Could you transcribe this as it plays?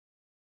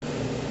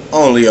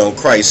Only on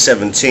Christ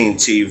 17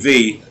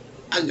 TV.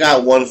 I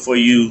got one for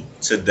you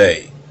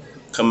today.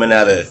 Coming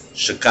out of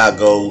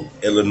Chicago,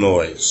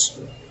 Illinois.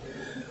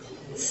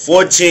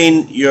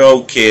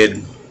 14-year-old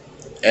kid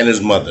and his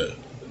mother.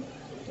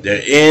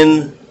 They're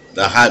in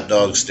the hot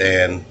dog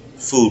stand,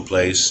 food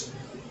place,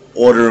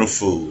 ordering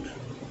food.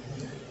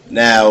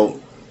 Now,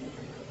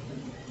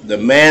 the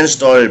man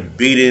started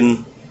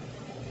beating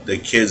the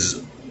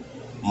kid's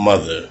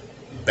mother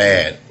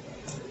bad,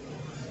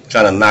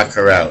 trying to knock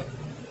her out.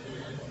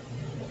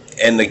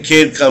 And the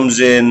kid comes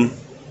in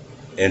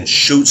and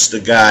shoots the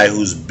guy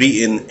who's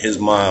beating his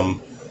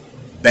mom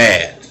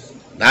bad.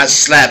 Not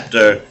slapped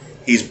her,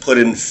 he's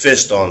putting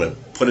fist on her,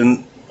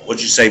 putting,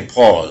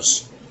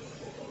 paws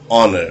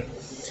on her.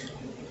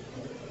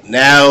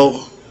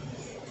 Now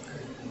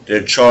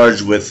they're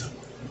charged with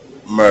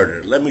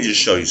murder. Let me just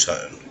show you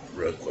something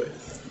real quick.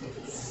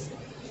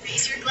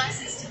 Raise your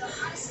glasses to the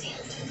hottest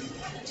stand for the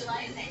 4th of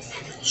July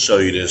event. Show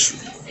you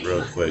this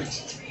real quick.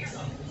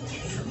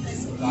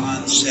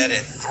 Bond set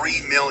at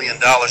 $3 million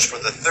for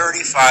the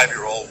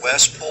 35-year-old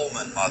West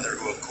Pullman mother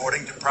who,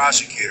 according to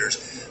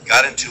prosecutors,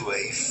 got into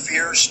a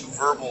fierce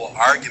verbal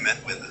argument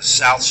with a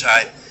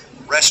Southside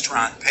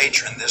restaurant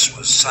patron. This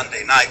was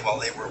Sunday night while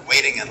they were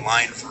waiting in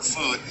line for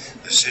food.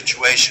 The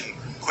situation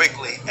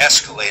quickly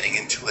escalating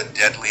into a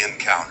deadly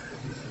encounter.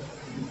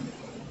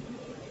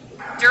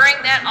 During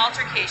that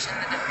altercation,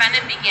 the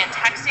defendant began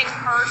texting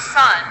her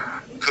son.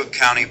 Cook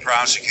County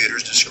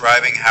prosecutors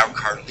describing how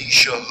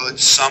Carlisha Hood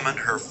summoned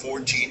her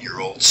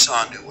 14-year-old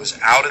son, who was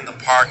out in the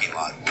parking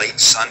lot late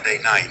Sunday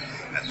night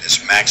at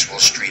this Maxwell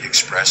Street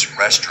Express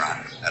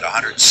restaurant at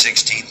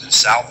 116th and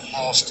South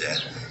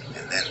Halstead,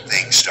 and then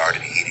things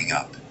started heating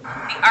up.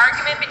 The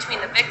argument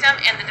between the victim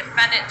and the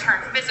defendant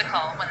turned physical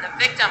when the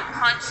victim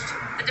punched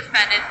the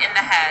defendant in the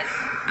head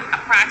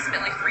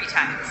approximately 3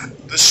 times.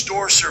 The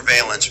store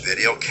surveillance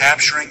video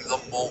capturing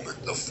the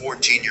moment the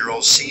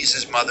 14-year-old sees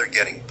his mother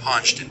getting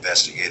punched,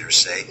 investigators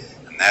say,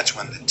 and that's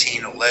when the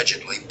teen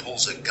allegedly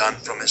pulls a gun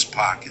from his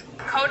pocket.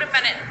 The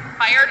co-defendant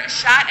fired a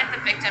shot at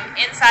the victim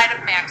inside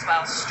of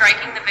Maxwell,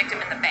 striking the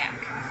victim in the back.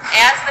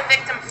 As the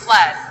victim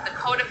fled, the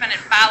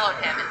co-defendant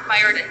followed him and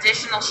fired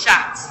additional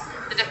shots.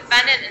 The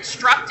defendant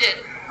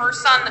instructed her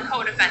son, the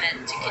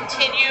co-defendant, to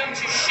continue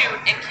to shoot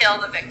and kill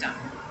the victim.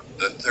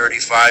 The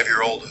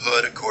 35-year-old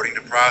Hood, according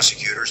to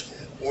prosecutors,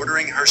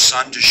 ordering her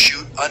son to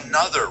shoot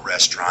another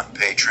restaurant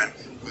patron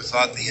who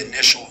thought the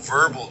initial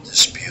verbal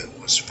dispute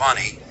was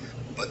funny,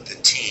 but the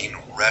teen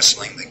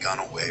wrestling the gun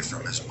away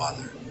from his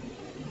mother.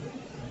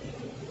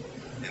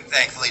 And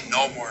thankfully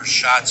no more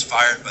shots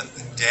fired, but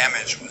the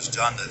damage was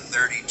done. The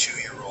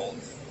 32-year-old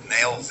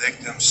male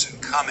victim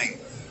succumbing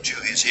to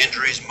his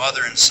injuries.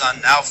 Mother and son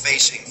now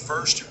facing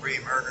first-degree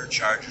murder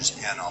charges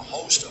and a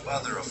host of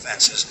other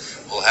offenses.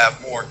 We'll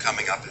have more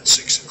coming up at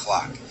 6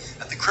 o'clock.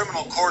 At the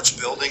Criminal Courts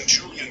Building,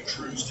 Julian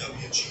Cruz,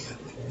 WGN.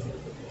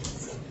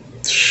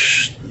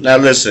 Now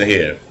listen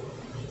here.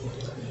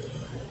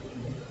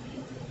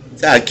 You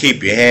gotta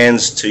keep your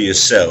hands to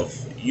yourself.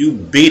 You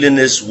beating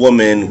this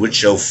woman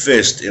with your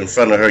fist in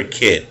front of her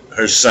kid,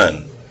 her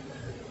son.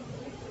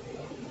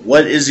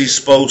 What is he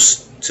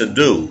supposed to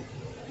do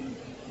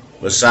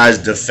besides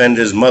defend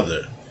his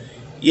mother?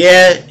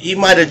 Yeah, he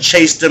might have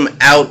chased him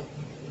out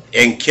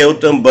and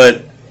killed them,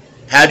 but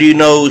how do you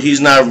know he's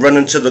not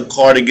running to the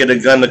car to get a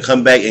gun to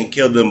come back and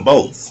kill them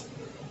both?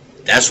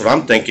 That's what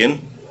I'm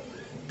thinking.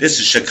 This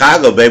is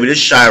Chicago, baby. This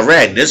is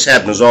Chirac. This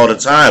happens all the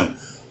time.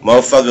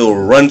 Motherfucker will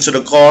run to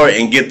the car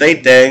and get their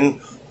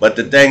thing, but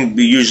the thing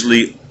be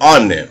usually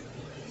on them.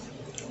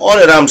 All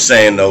that I'm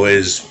saying, though,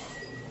 is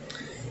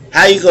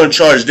how you going to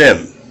charge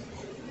them?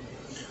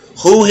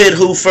 Who hit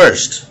who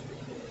first?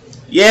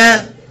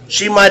 Yeah,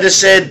 she might have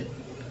said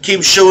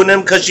keep shooting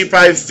him because she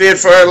probably feared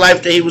for her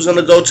life that he was going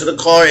to go to the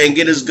car and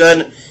get his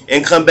gun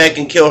and come back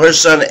and kill her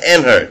son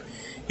and her.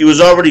 He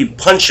was already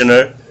punching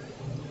her.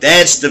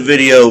 That's the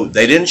video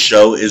they didn't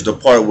show, is the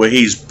part where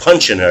he's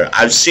punching her.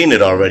 I've seen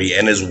it already,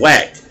 and it's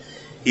whack.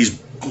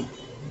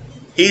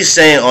 He's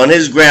saying on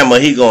his grandma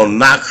he gonna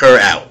knock her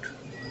out.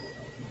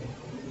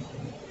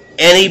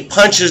 And he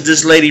punches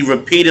this lady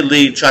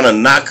repeatedly trying to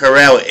knock her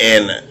out,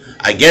 and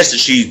I guess that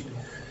she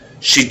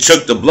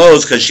took the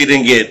blows because she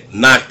didn't get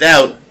knocked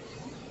out.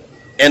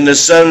 And the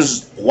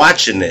son's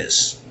watching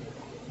this,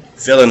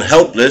 feeling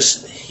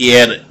helpless. He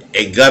had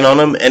a gun on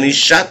him and he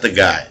shot the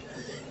guy.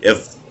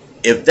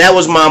 If that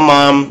was my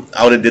mom,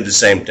 I would have did the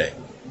same thing.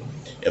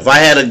 If I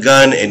had a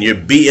gun and you're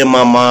beating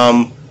my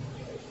mom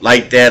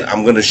like that,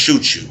 I'm going to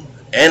shoot you.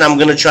 And I'm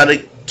going to try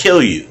to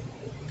kill you.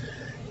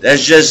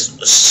 That's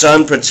just a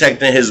son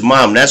protecting his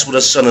mom. That's what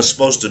a son is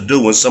supposed to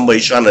do when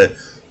somebody's trying to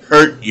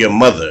hurt your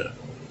mother.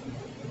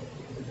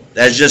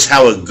 That's just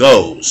how it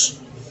goes.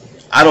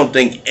 I don't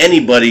think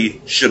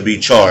anybody should be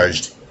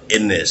charged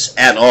in this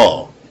at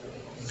all.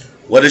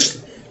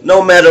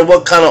 No matter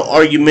what kind of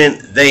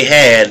argument they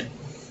had,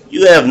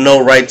 you have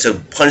no right to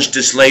punch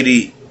this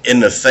lady in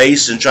the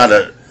face and try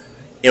to,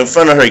 in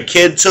front of her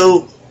kid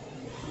too.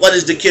 What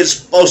is the kid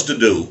supposed to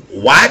do?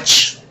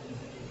 Watch?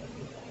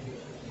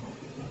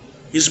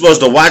 He's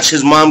supposed to watch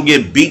his mom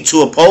get beat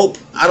to a pulp?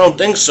 I don't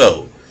think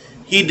so.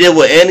 He did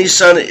what any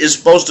son is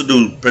supposed to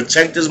do.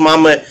 Protect his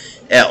mama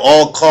at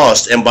all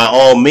costs and by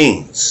all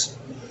means.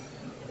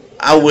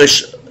 I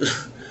wish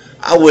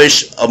a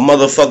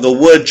motherfucker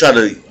would try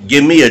to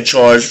give me a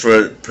charge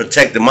for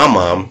protecting my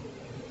mom.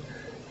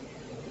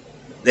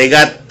 They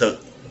got the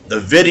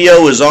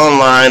video is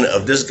online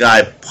of this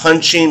guy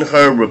punching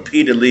her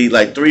repeatedly,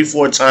 like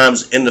 3-4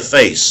 times in the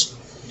face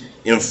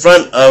in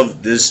front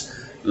of this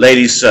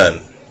lady's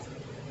son.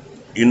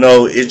 You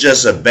know, it's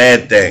just a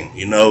bad thing.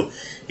 You know,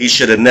 he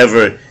should have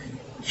never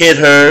hit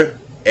her.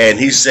 And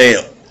he's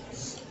saying,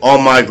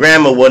 "On my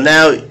grandma." Well,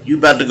 now you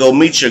about to go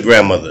meet your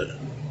grandmother,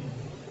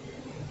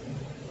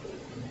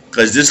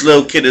 because this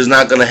little kid is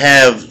not going to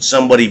have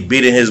somebody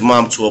beating his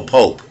mom to a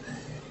pulp.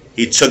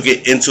 He took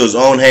it into his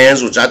own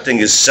hands, which I think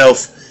is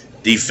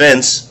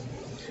self-defense,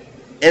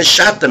 and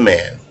shot the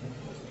man.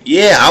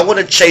 Yeah, I would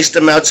have chased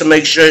him out to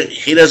make sure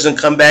he doesn't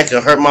come back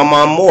and hurt my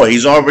mom more.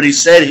 He's already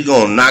said he's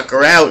going to knock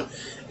her out.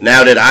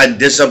 Now that I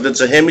did something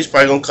to him, he's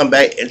probably going to come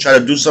back and try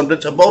to do something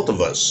to both of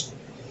us.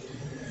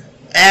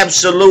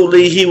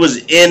 Absolutely, he was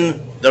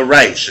in the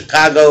right.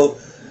 Chicago,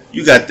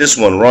 you got this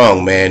one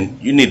wrong, man.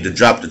 You need to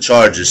drop the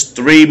charges.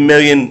 $3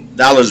 million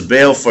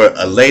bail for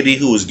a lady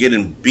who was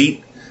getting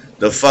beat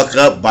the fuck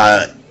up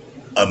by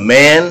a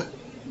man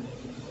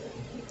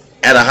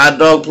at a hot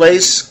dog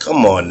place?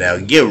 Come on now,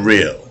 get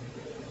real.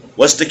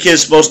 What's the kid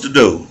supposed to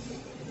do?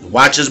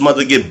 Watch his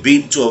mother get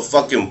beat to a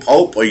fucking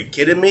pulp? Are you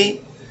kidding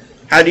me?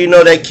 How do you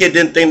know that kid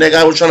didn't think that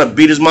guy was trying to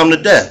beat his mom to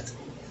death?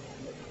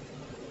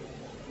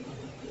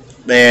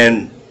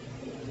 Man,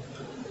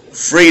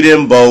 free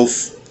them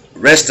both.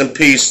 Rest in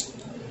peace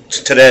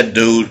to that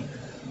dude.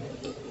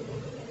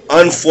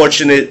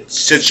 Unfortunate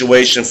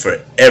situation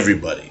for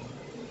everybody.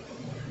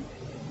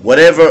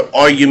 Whatever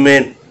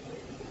argument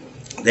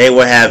they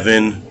were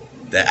having,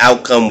 the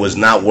outcome was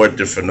not worth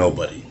it for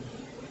nobody.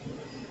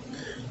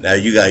 Now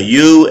you got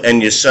you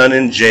and your son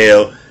in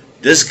jail.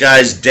 This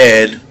guy's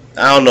dead.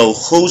 I don't know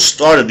who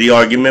started the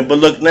argument, but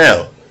look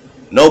now.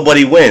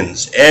 Nobody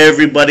wins.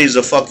 Everybody's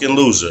a fucking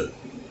loser.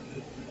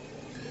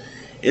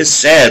 It's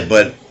sad,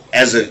 but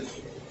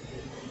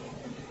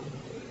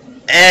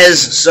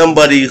as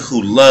somebody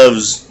who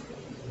loves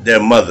their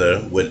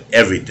mother with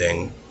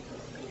everything,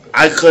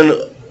 I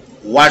couldn't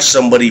watch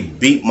somebody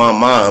beat my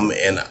mom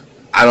and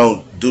I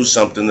don't do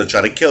something to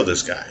try to kill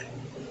this guy.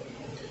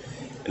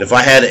 And if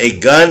I had a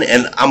gun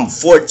and I'm a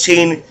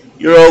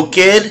 14-year-old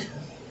kid,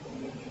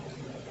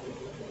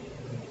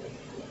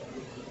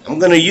 I'm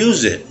going to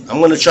use it. I'm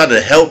going to try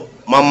to help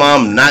my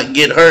mom not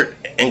get hurt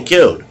and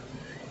killed.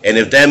 And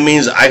if that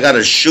means I got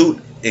to shoot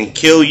and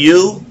kill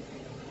you,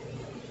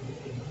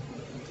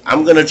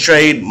 I'm going to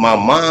trade my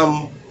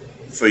mom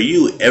for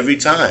you every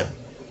time.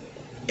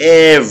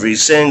 Every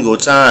single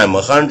time.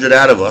 100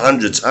 out of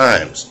 100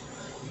 times.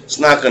 It's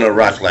not going to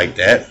rock like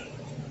that.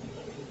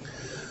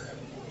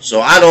 So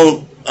I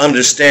don't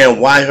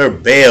understand why her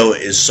bail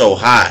is so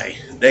high.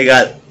 They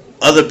got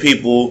other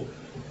people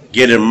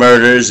getting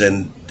murders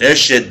and their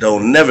shit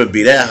don't never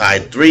be that high.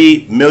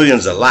 $3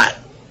 million's a lot.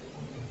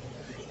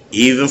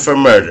 Even for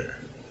murder.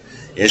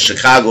 In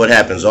Chicago it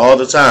happens all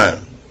the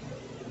time.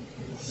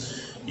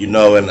 You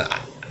know, and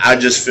I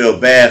just feel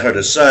bad for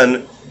the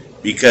son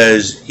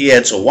because he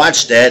had to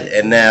watch that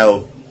and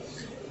now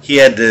he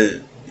had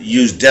to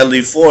use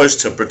deadly force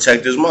to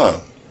protect his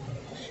mom.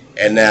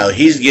 And now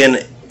he's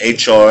getting a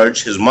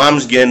charge. His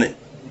mom's getting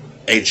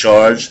a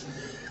charge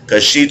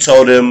because she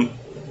told him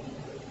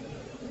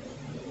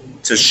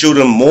to shoot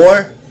him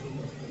more.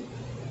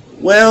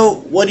 Well,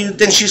 what do you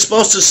think she's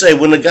supposed to say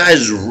when the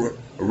guy's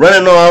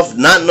running off,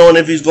 not knowing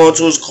if he's going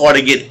to his car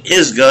to get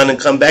his gun and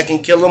come back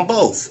and kill them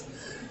both?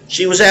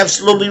 She was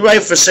absolutely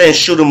right for saying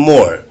shoot him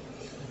more.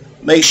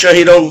 Make sure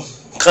he don't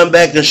come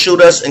back and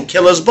shoot us and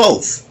kill us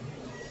both.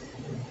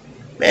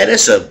 Man,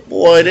 this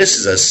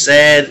is a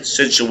sad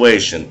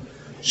situation.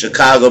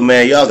 Chicago,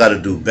 man, y'all got to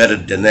do better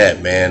than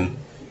that, man.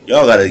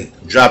 Y'all got to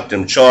drop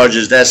them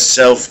charges. That's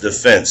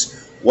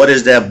self-defense. What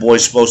is that boy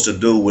supposed to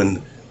do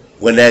when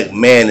that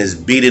man is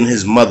beating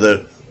his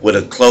mother with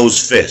a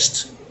closed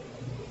fist?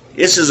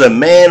 This is a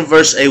man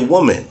versus a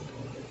woman,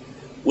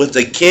 with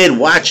a kid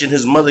watching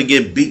his mother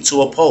get beat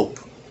to a pulp.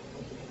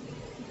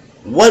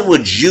 What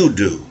would you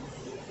do?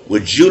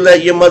 Would you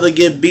let your mother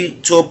get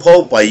beat to a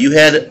pulp while you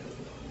had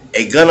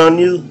a gun on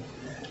you?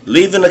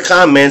 Leave in the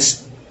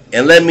comments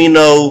and let me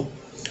know,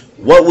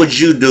 what would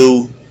you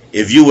do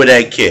if you were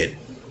that kid?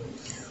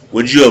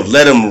 Would you have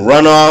let him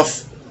run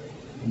off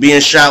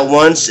being shot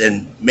once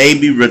and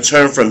maybe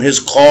return from his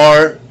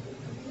car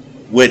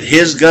with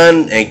his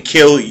gun and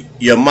kill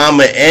your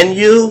mama and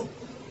you?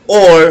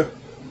 Or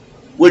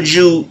would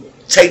you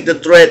take the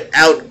threat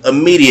out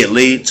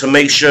immediately to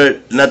make sure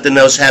nothing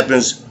else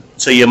happens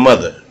to your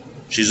mother?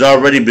 She's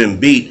already been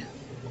beat.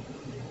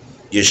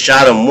 You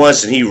shot him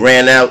once and he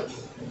ran out.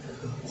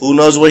 Who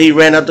knows what he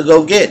ran out to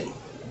go get?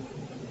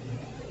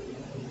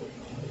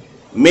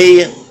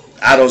 Me,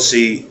 I don't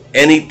see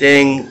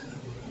anything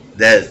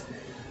that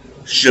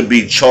should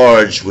be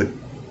charged with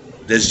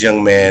this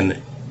young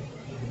man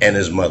and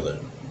his mother.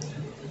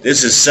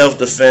 This is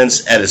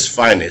self-defense at its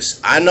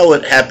finest. I know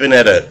it happened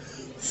at a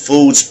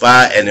food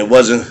spot and it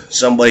wasn't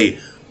somebody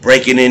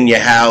breaking in your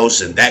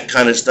house and that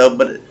kind of stuff,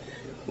 but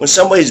when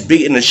somebody's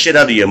beating the shit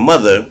out of your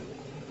mother,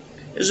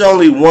 there's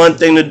only one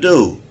thing to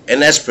do,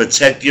 and that's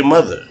protect your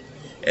mother.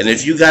 And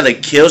if you gotta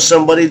kill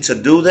somebody to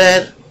do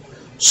that,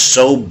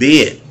 so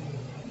be it.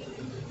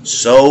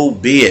 So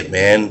be it,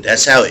 man.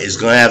 That's how it's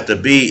gonna have to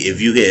be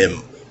if you hit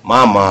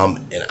my mom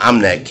and I'm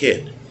that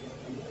kid.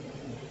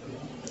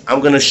 I'm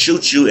gonna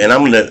shoot you and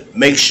I'm gonna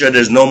make sure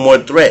there's no more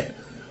threat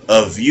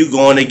of you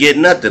going to get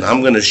nothing.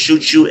 I'm gonna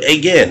shoot you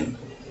again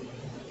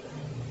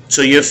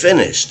till you're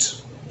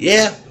finished.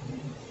 Yeah,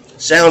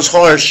 sounds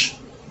harsh,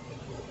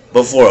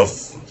 but for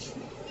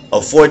a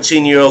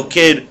 14-year-old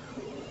kid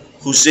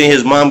who's seen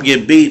his mom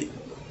get beat,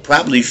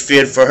 probably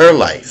feared for her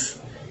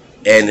life.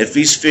 And if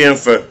he's fearing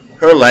for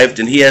her life,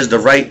 then he has the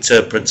right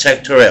to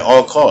protect her at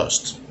all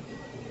costs.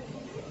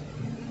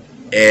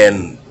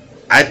 And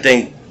I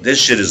think this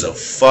shit is a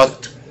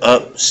fucked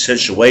up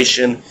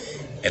situation,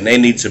 and they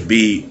need to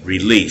be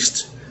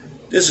released.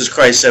 This is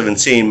Christ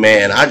 17,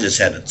 man. I just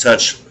had to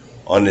touch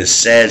on this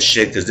sad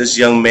shit because this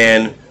young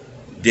man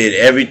did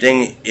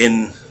everything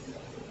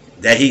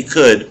that he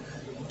could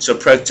to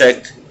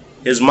protect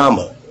his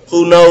mama.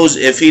 Who knows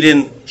if he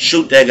didn't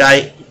shoot that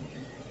guy,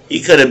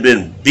 he could have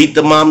been beat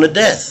the mom to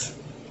death.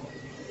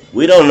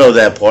 We don't know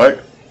that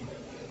part.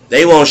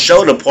 They won't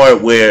show the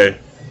part where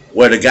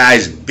the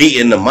guy's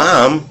beating the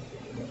mom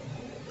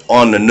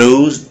on the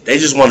news. They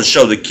just want to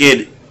show the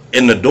kid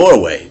in the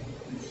doorway.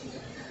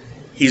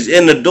 He's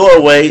in the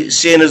doorway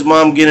seeing his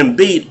mom getting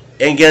beat,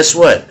 and guess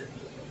what?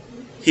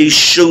 He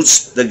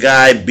shoots the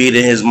guy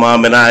beating his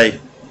mom, and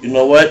you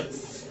know what?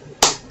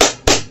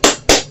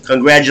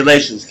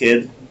 Congratulations,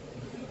 kid.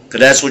 Because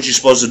that's what you're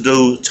supposed to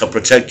do to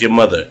protect your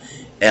mother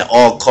at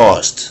all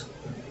costs.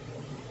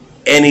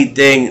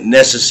 Anything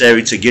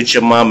necessary to get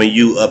your mom and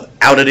you up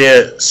out of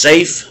there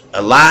safe,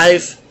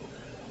 alive,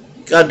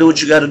 you gotta do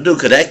what you gotta do.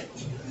 Because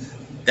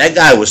that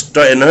guy was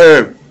threatening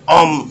her,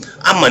 I'm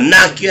gonna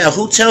knock you out.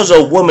 Who tells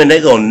a woman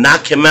they gonna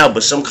knock him out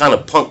but some kind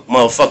of punk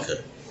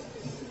motherfucker?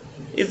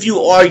 If you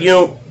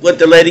arguing with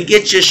the lady,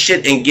 get your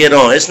shit and get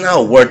on. It's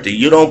not worth it.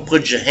 You don't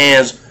put your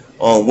hands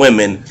on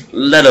women,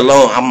 let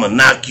alone I'm gonna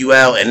knock you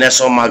out and that's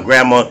on my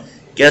grandma.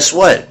 Guess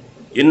what?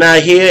 You're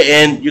not here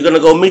and you're gonna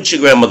go meet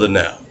your grandmother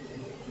now.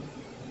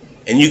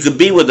 And you could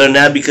be with her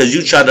now because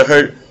you tried to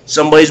hurt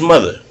somebody's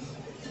mother.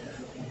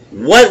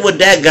 What would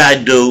that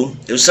guy do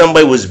if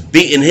somebody was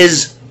beating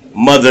his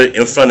mother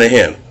in front of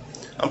him?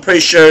 I'm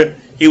pretty sure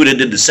he would have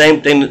did the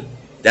same thing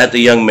that the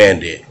young man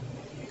did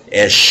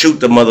and shoot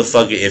the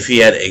motherfucker if he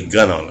had a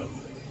gun on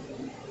him.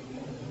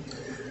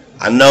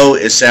 I know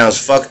it sounds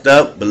fucked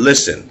up, but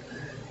listen,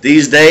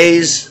 these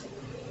days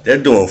they're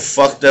doing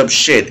fucked up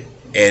shit,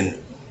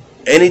 and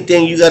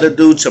anything you gotta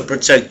do to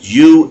protect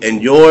you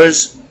and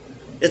yours,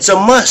 it's a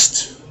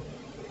must.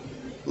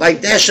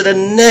 Like, that should have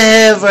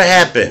never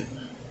happened.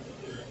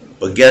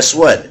 But guess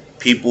what?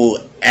 People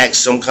act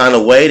some kind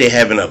of way. They're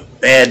having a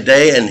bad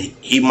day, and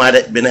he might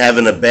have been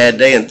having a bad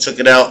day and took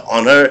it out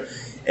on her.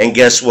 And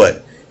guess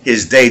what?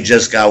 His day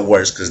just got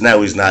worse because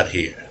now he's not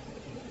here.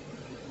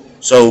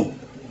 So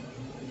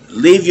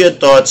leave your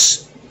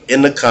thoughts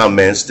in the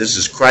comments. This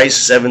is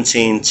Christ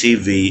 17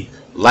 TV.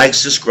 Like,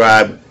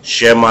 subscribe,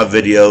 share my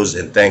videos,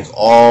 and thank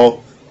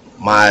all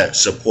my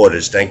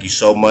supporters. Thank you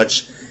so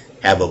much.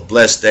 Have a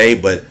blessed day.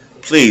 But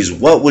please,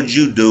 what would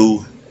you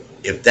do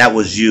if that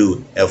was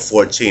you at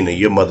 14 and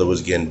your mother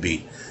was getting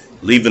beat?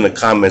 Leave in the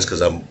comments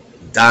because I'm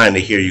dying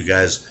to hear you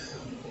guys,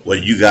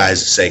 what you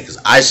guys say. Because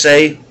I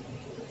say,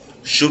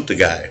 shoot the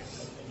guy.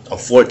 I'm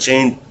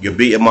 14, you're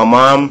beating my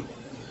mom.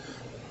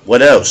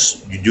 What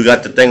else? You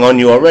got the thing on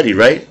you already,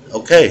 right?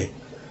 Okay.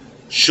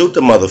 Shoot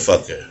the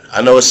motherfucker.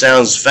 I know it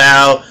sounds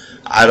foul.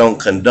 I don't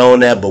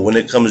condone that. But when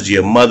it comes to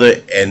your mother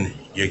and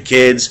your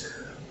kids,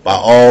 by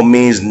all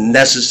means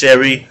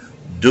necessary,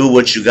 do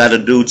what you got to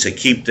do to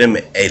keep them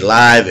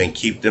alive and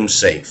keep them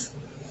safe.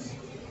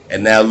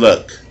 And now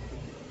look,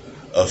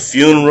 a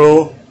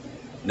funeral,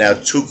 now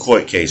 2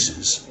 court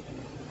cases.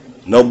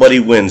 Nobody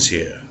wins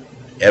here.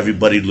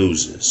 Everybody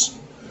loses.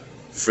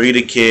 Free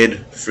the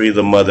kid, free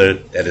the mother.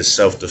 That is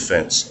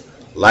self-defense.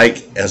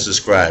 Like and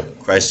subscribe.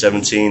 Christ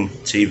 17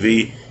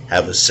 TV.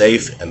 Have a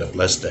safe and a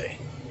blessed day.